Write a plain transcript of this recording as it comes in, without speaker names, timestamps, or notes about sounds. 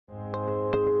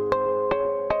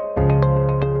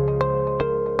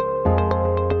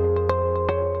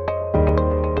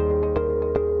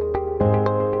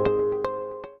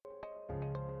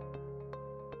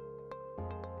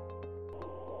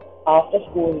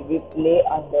school we play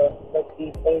under the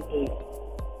peepal tree.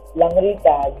 Langri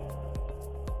tag,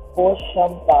 post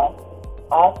shampa,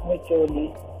 ask me choli,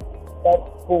 sat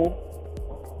poo,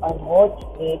 unhoch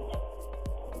meat,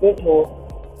 spit ho,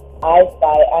 I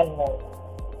spy and more.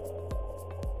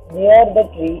 Near the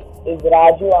tree is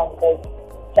Raju uncle's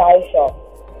chai shop.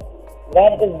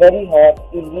 When it is very hot,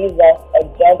 he leaves us a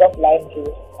jug of lime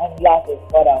juice and glasses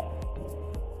for us.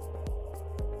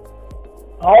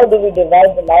 How do we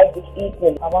divide the lime juice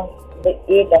equally among the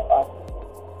 8 of us?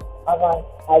 Aman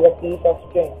has a piece of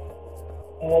string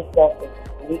in his pocket.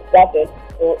 We cut it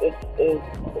so it is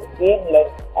the same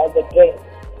length as the drink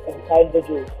inside the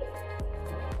juice.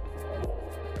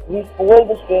 We fold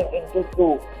the string into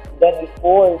 2, then we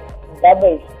fold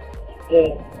double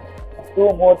string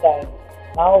 2 more times.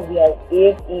 Now we have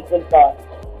 8 equal parts.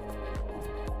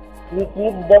 We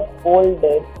keep the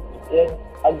folded string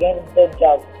against the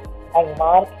jug and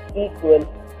mark equal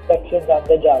sections on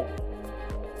the jug.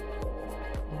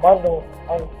 Manu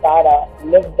and Sara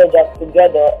lift the jug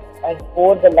together and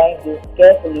pour the lime juice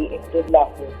carefully into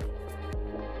glasses.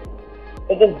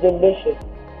 It is delicious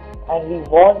and we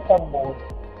want some more.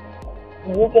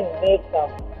 You can make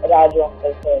some, Raju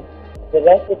uncle said. The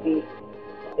recipe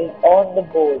is on the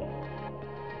board.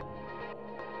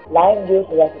 Lime juice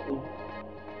recipe.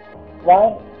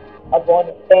 1 upon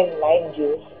 10 lime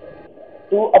juice,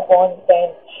 2 upon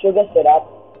 10 sugar syrup,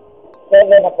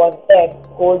 7 upon 10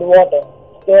 cold water.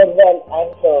 Stir well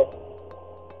and serve.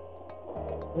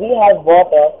 We have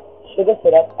water, sugar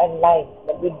syrup and lime,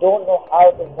 but we don't know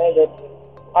how to measure things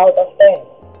out of 10.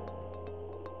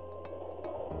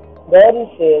 Gary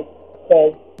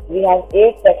says we have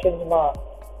 8 sections marked.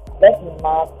 Let's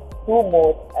mark 2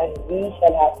 more and we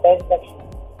shall have 10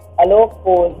 sections. Alok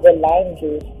pours the lime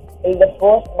juice till the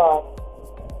first mark.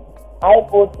 I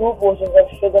pour 2 portions of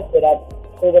sugar syrup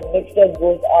so the mixture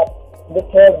goes up to the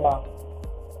 3rd mark.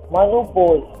 Manu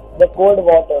pours the cold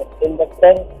water till the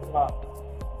 10th mark.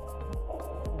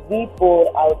 We pour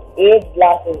out 8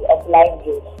 glasses of lime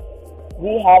juice.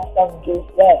 We have some juice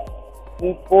left.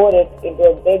 We pour it into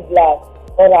a big glass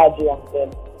for Raju uncle.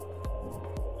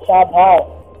 Shabbat,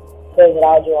 says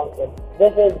Raju uncle.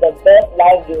 This is the best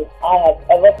lime juice I have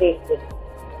ever tasted,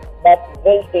 but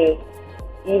will taste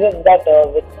even better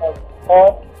with some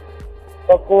hot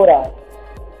pakoras.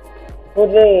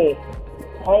 Hooray!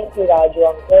 Thank you, Raju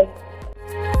uncle.